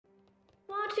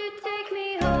Won't you take me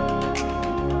home?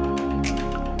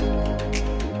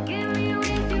 Give me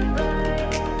with your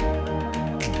flight.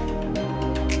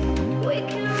 We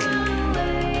can run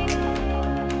away.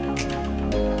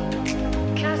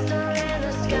 Castle in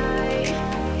the sky.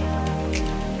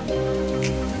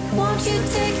 Won't you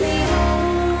take me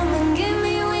home and give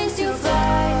me wings to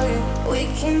fly? We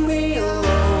can be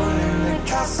alone in the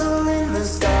castle in the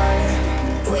sky.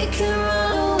 We can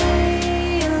run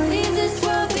away and leave this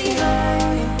world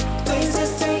behind. Please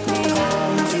just take me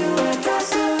home to a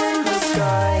castle in the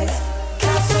sky.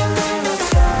 Castle in the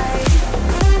sky.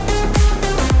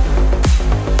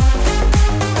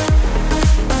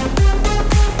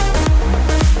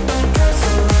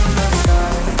 Castle in the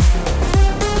sky.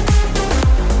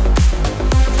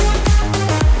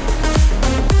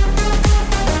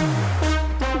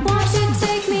 Won't you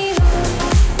take me home?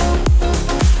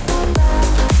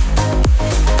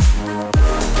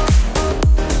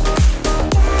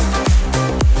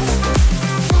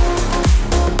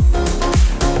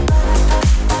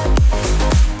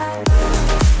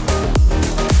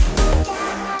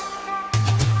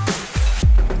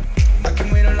 I can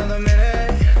wait another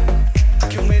minute. I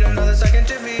can wait another second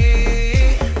to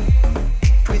be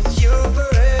with you for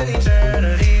an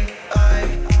eternity. I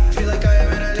feel like I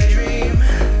am in a daydream.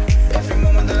 Every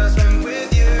moment that I spend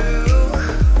with you,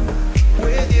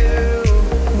 with you.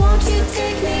 Won't you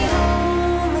take me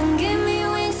home and give me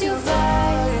wings to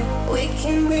fly? We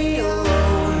can be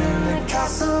alone in the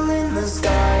castle in the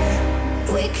sky.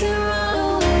 We can run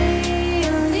away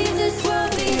and leave this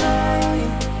world behind.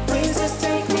 Please just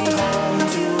take me home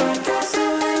to a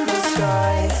castle in the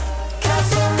sky.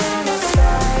 Castle in the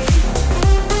sky.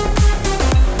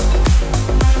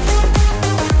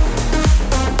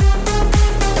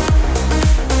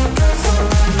 Castle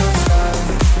in the sky.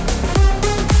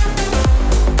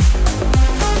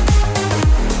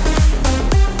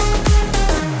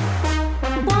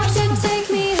 Won't you take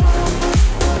me home?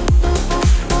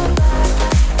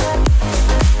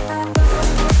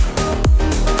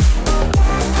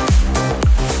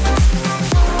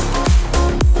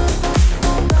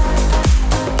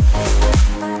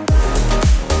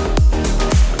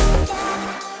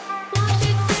 Won't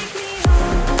you take me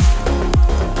home?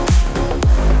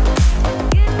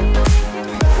 Give me wings to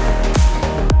fly.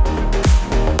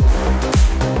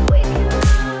 We can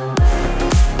run away.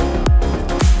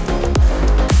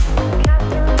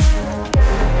 Castle in the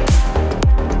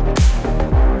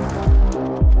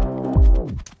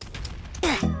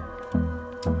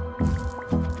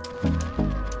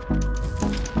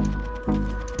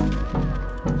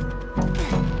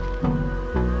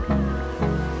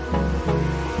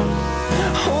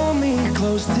Hold me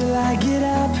close till I get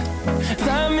up.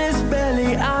 Time is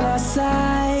barely on our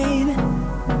side.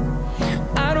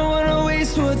 I don't wanna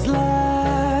waste what's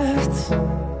left.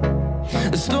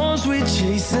 The storms we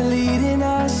chase are leading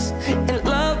us, and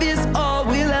love is all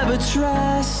we'll ever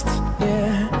trust.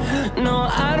 Yeah, no,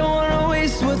 I don't wanna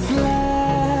waste what's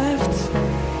left.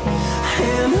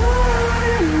 And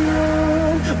on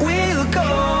we'll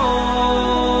go,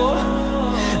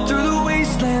 through the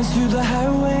wastelands, through the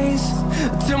highways,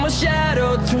 till my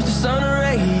shadow turns to sun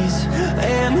rays.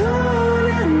 And on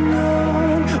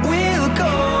we'll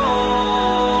go,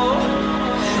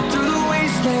 through the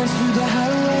wastelands, through the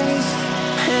highways,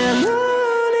 and on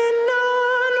we'll go.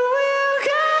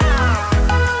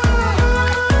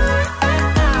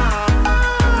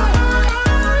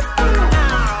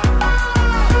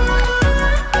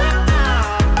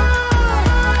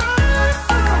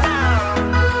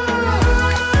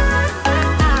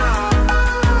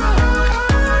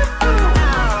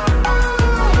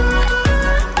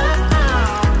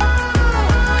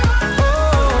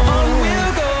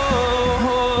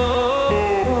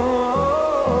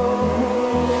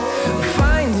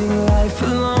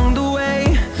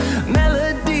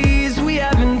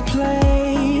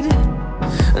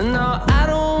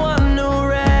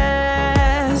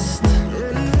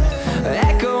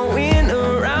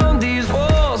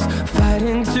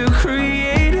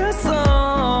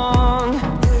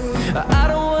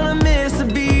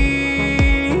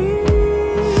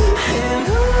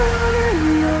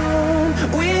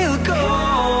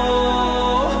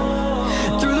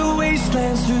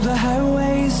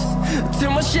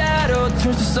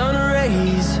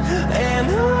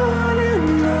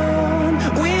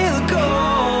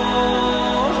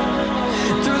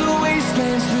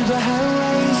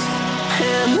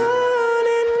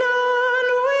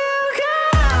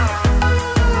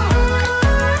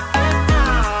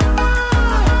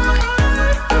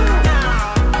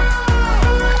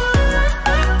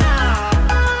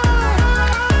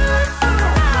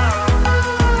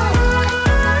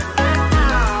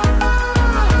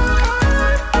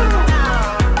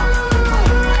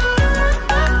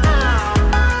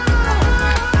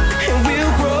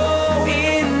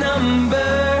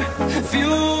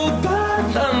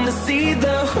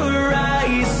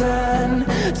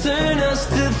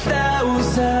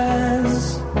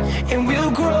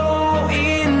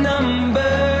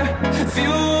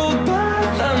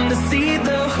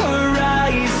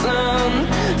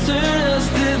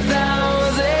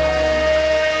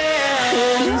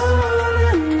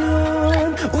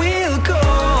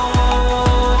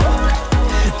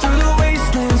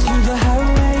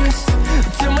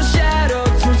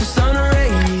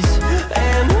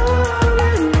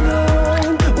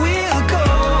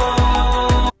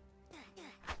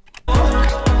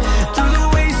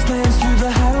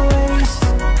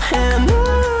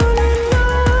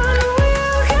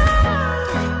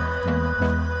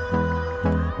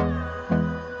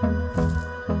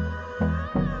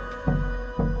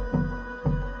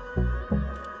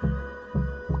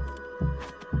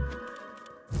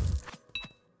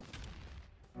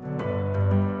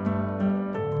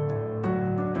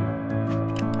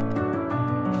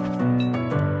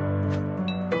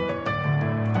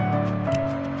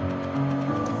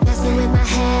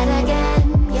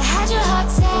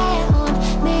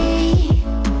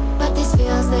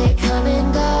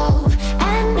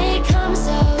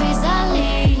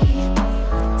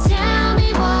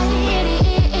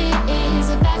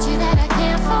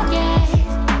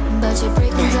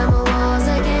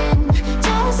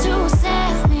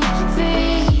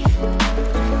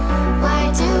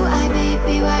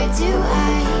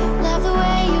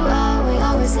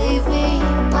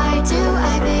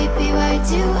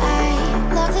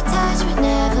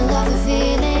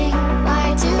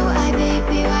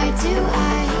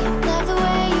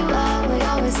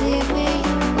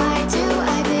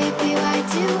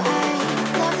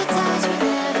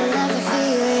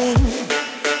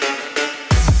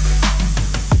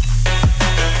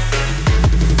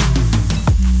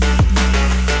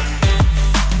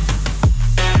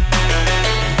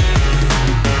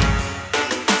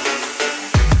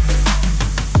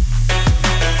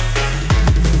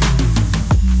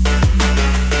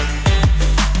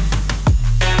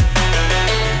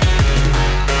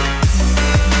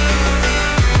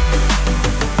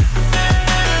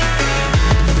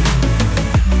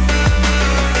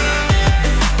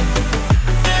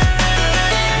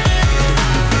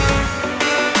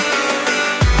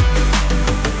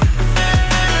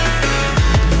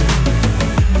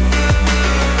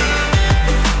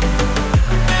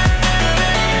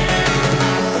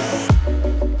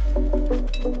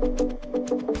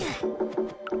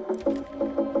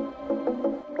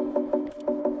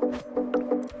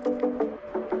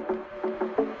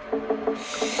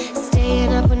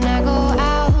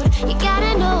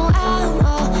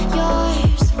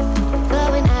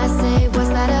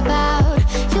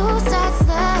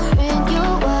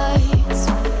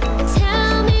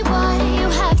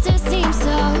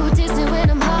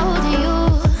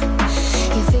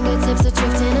 we're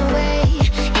drifting away,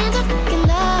 and I fucking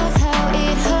love how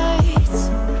it hurts.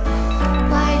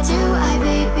 Why do I,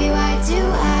 baby, why do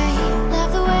I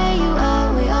love the way you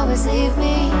always leave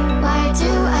me? Why do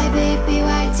I, baby,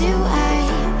 why do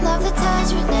I love the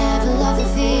touch but never love the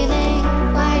feeling?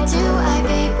 Why do I,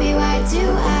 baby, why do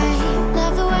I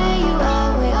love the way you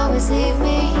always leave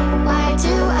me? Why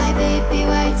do I, baby,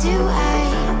 why do I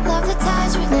love the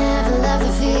touch but never love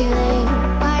the feeling?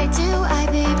 Why do I,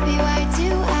 baby, why do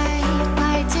I?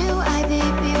 Why do I,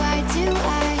 baby, why do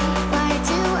I? Why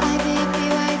do I, baby,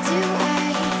 why do I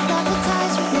love the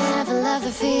touch but never love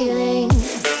the feeling?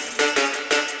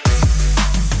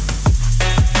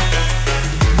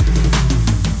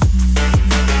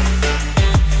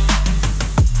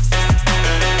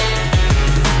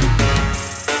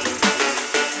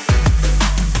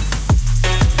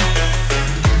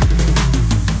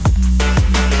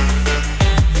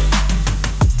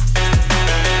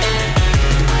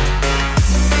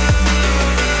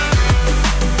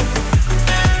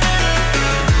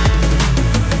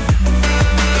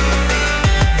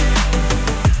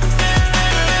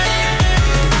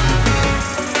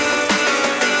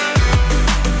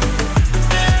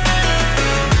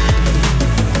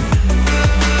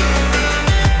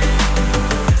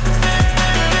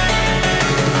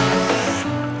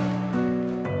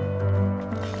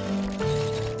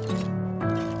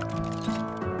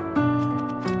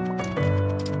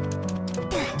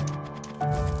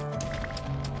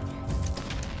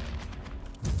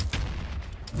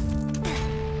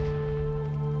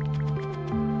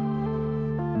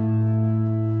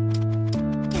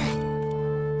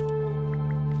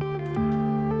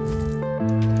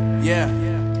 Yeah.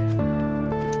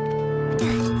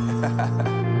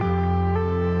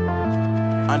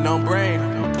 Unknown Brain.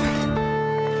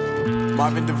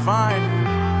 Marvin Divine.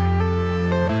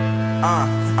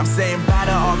 I'm saying bye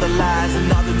to all the lies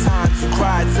and all the times you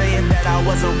cried, saying that I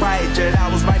wasn't right, yet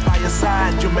I was right by your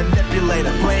side. You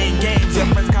manipulator, playing games, your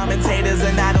friends commentators,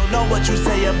 and I don't know what you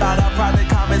say about our private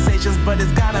conversations, but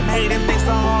it's got them hating. Thanks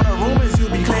to all the rumors you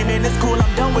be claiming. It's cool,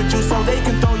 I'm done with you, so they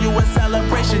can throw you a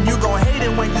celebration. You gon' hate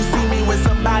it when you see me with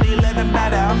somebody living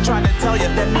better. I'm trying to tell you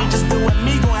that me just doing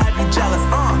me gon' have you jealous.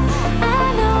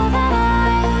 I know that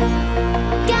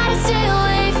I gotta stay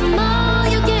away from all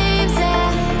your games, yeah.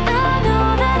 I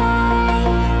know that I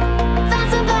found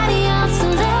somebody else to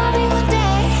love me one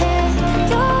day, yeah.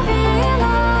 You'll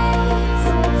realize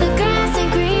the grass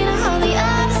ain't greener on the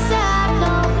other side,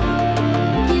 no.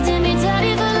 You did me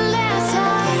dirty for the last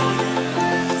time,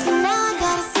 so now I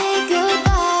gotta say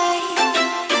goodbye.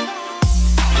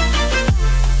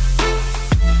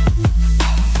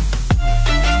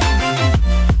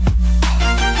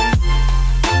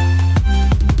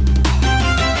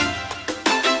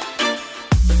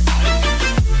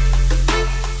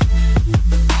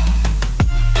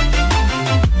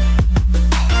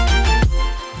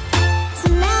 So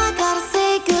now I gotta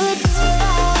say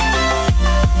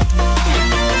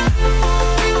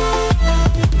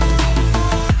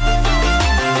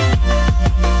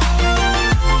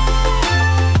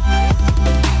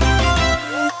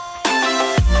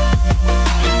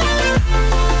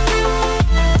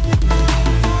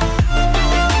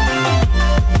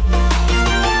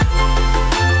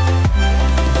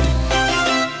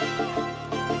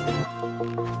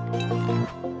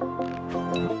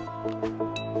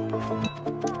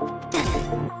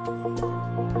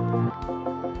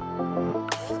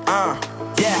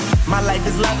Yeah, my life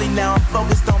is lovely now, I'm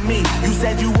focused on me. You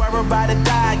said you were about to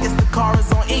die, I guess the car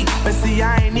is on E. But see,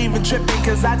 I ain't even tripping,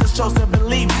 cause I just chose to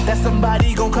believe that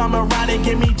somebody gon' come around and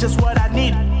give me just what I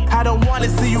need. I don't wanna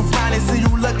see you frowning, see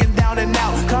you looking down and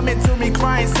out, coming to me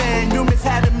crying, saying you miss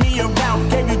having me around.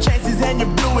 Gave you chances and you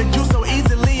blew it, you so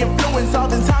easily influenced. All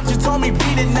the times you told me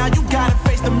beat it, now you gotta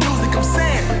face the music. I'm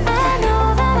saying I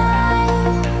know that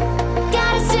I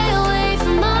gotta stay away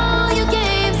from all your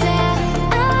games, yeah.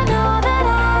 I know that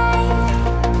I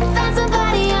found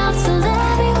somebody else to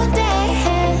love me one day,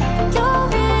 yeah. You'll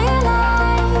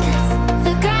realize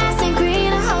the grass ain't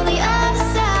greener on the other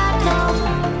side, no.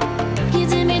 You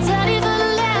did me dirty for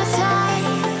the last time,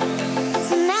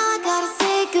 so now I gotta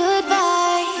say goodbye.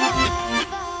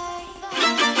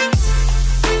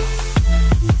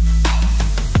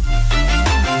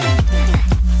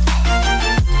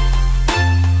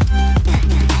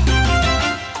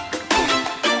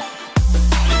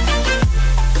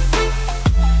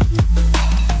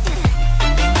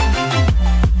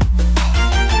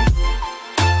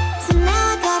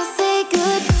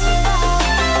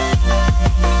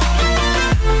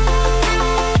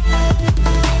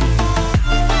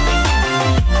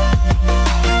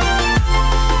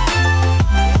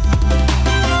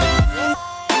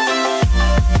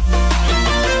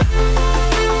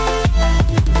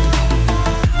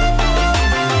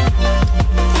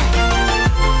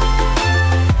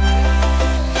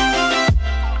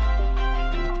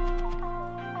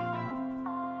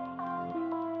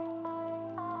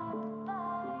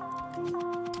 Take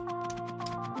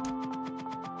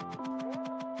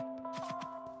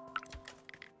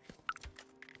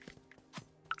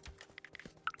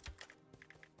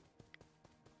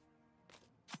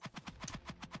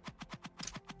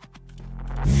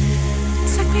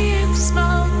me in the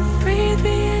smoke, breathe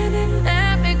me in and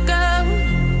let me go.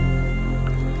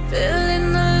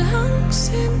 Filling the lungs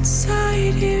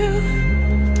inside you.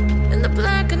 In the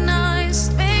blackened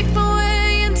eyes, make my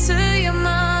way into your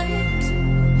mind.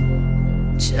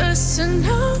 Just to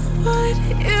know what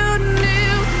you need.